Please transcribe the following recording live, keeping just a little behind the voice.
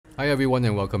Hi everyone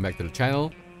and welcome back to the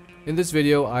channel. In this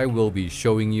video, I will be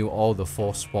showing you all the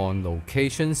 4 spawn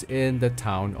locations in the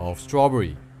town of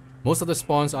Strawberry. Most of the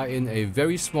spawns are in a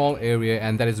very small area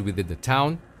and that is within the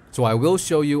town. So I will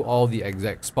show you all the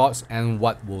exact spots and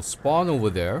what will spawn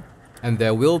over there. And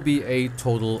there will be a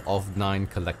total of 9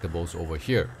 collectibles over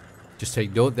here. Just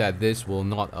take note that this will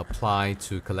not apply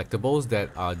to collectibles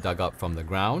that are dug up from the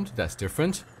ground, that's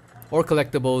different, or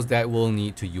collectibles that will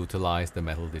need to utilize the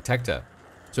metal detector.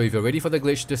 So if you're ready for the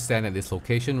glitch, just stand at this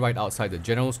location right outside the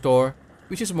general store,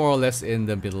 which is more or less in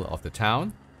the middle of the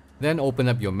town. Then open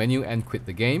up your menu and quit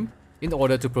the game in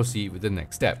order to proceed with the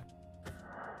next step.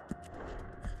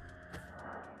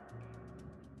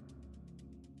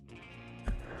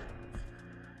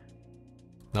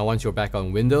 Now once you're back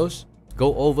on Windows,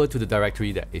 go over to the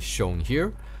directory that is shown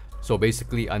here. So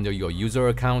basically under your user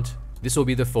account, this will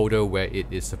be the folder where it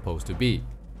is supposed to be.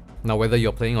 Now whether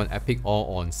you're playing on Epic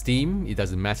or on Steam, it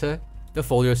doesn't matter, the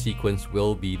folder sequence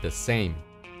will be the same.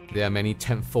 There are many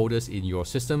temp folders in your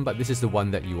system, but this is the one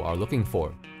that you are looking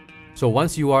for. So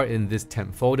once you are in this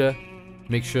temp folder,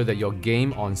 make sure that your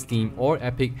game on Steam or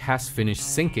Epic has finished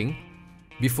syncing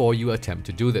before you attempt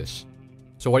to do this.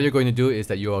 So what you're going to do is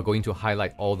that you are going to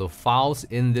highlight all the files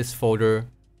in this folder.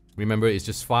 Remember, it's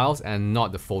just files and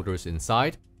not the folders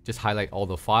inside. Just highlight all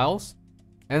the files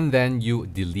and then you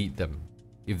delete them.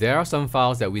 If there are some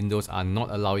files that Windows are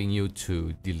not allowing you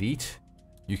to delete,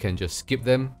 you can just skip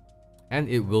them and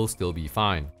it will still be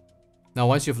fine. Now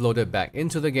once you've loaded back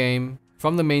into the game,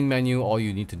 from the main menu all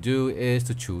you need to do is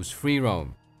to choose free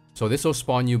roam. So this will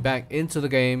spawn you back into the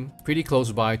game pretty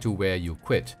close by to where you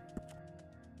quit.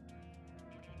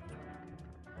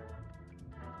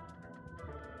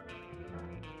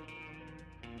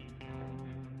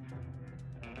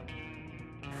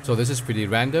 So this is pretty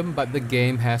random, but the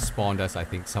game has spawned us I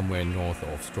think somewhere north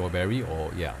of Strawberry,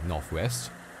 or yeah, northwest.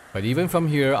 But even from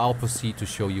here, I'll proceed to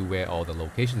show you where all the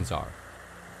locations are.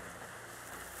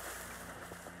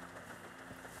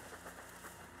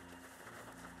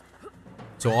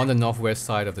 So on the northwest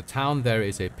side of the town, there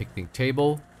is a picnic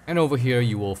table, and over here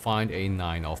you will find a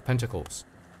 9 of Pentacles.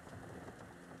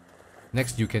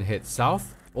 Next you can head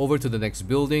south, over to the next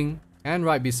building, and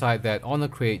right beside that on a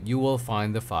crate you will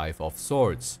find the 5 of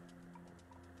Swords.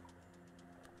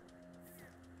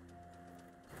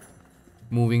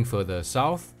 Moving further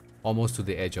south, almost to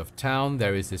the edge of town,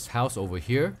 there is this house over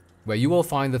here where you will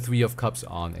find the 3 of Cups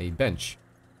on a bench.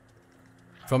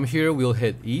 From here we'll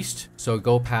head east, so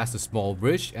go past the small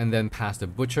bridge and then past the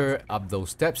butcher up those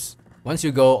steps. Once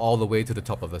you go all the way to the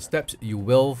top of the steps, you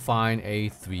will find a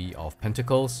 3 of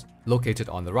Pentacles located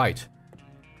on the right.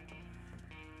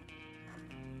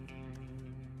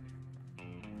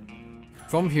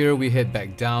 From here we head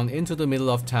back down into the middle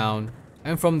of town,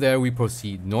 and from there we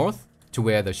proceed north to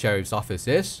where the sheriff's office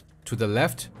is. To the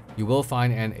left, you will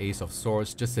find an Ace of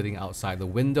Swords just sitting outside the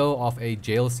window of a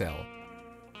jail cell.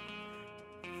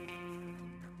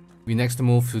 We next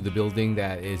move to the building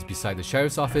that is beside the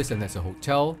sheriff's office, and that's a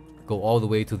hotel. Go all the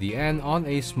way to the end. On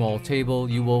a small table,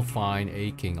 you will find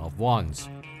a King of Wands.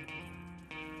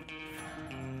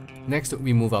 Next,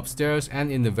 we move upstairs, and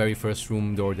in the very first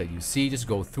room door that you see, just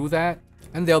go through that.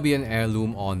 And there'll be an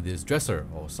heirloom on this dresser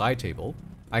or side table.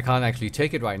 I can't actually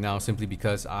take it right now simply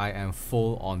because I am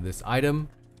full on this item.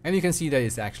 And you can see that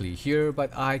it's actually here,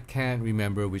 but I can't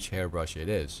remember which hairbrush it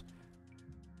is.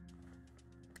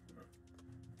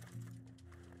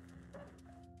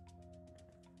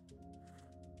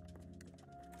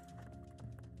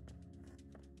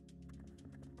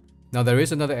 Now there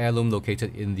is another heirloom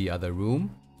located in the other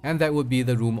room, and that would be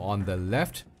the room on the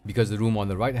left, because the room on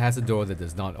the right has a door that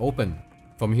does not open.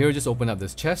 From here, just open up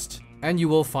this chest and you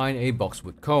will find a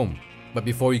boxwood comb. But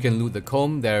before you can loot the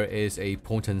comb, there is a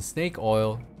potent snake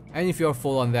oil, and if you're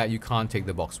full on that, you can't take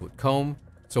the boxwood comb.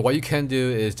 So what you can do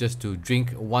is just to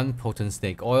drink 1 potent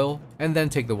snake oil and then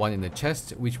take the one in the chest,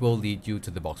 which will lead you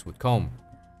to the boxwood comb.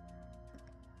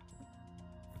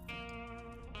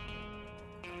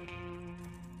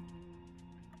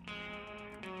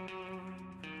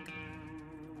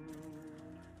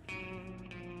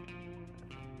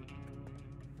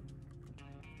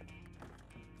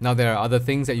 Now there are other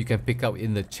things that you can pick up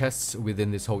in the chests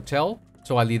within this hotel,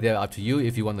 so I'll leave that up to you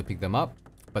if you want to pick them up.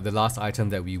 But the last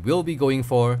item that we will be going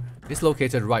for is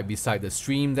located right beside the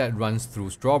stream that runs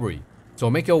through Strawberry. So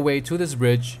make your way to this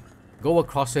bridge, go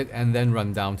across it and then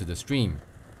run down to the stream.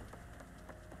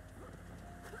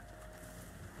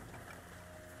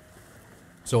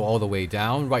 So all the way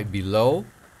down, right below,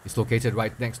 it's located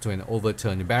right next to an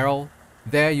overturned barrel.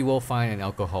 There you will find an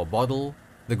alcohol bottle,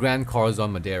 the Grand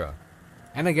Corazon Madeira.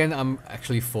 And again, I'm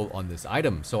actually full on this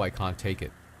item, so I can't take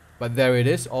it. But there it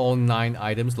is, all 9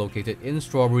 items located in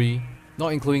Strawberry,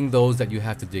 not including those that you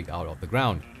have to dig out of the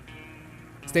ground.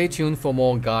 Stay tuned for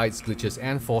more guides, glitches,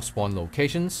 and force spawn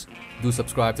locations. Do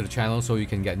subscribe to the channel so you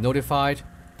can get notified.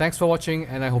 Thanks for watching,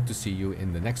 and I hope to see you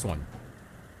in the next one.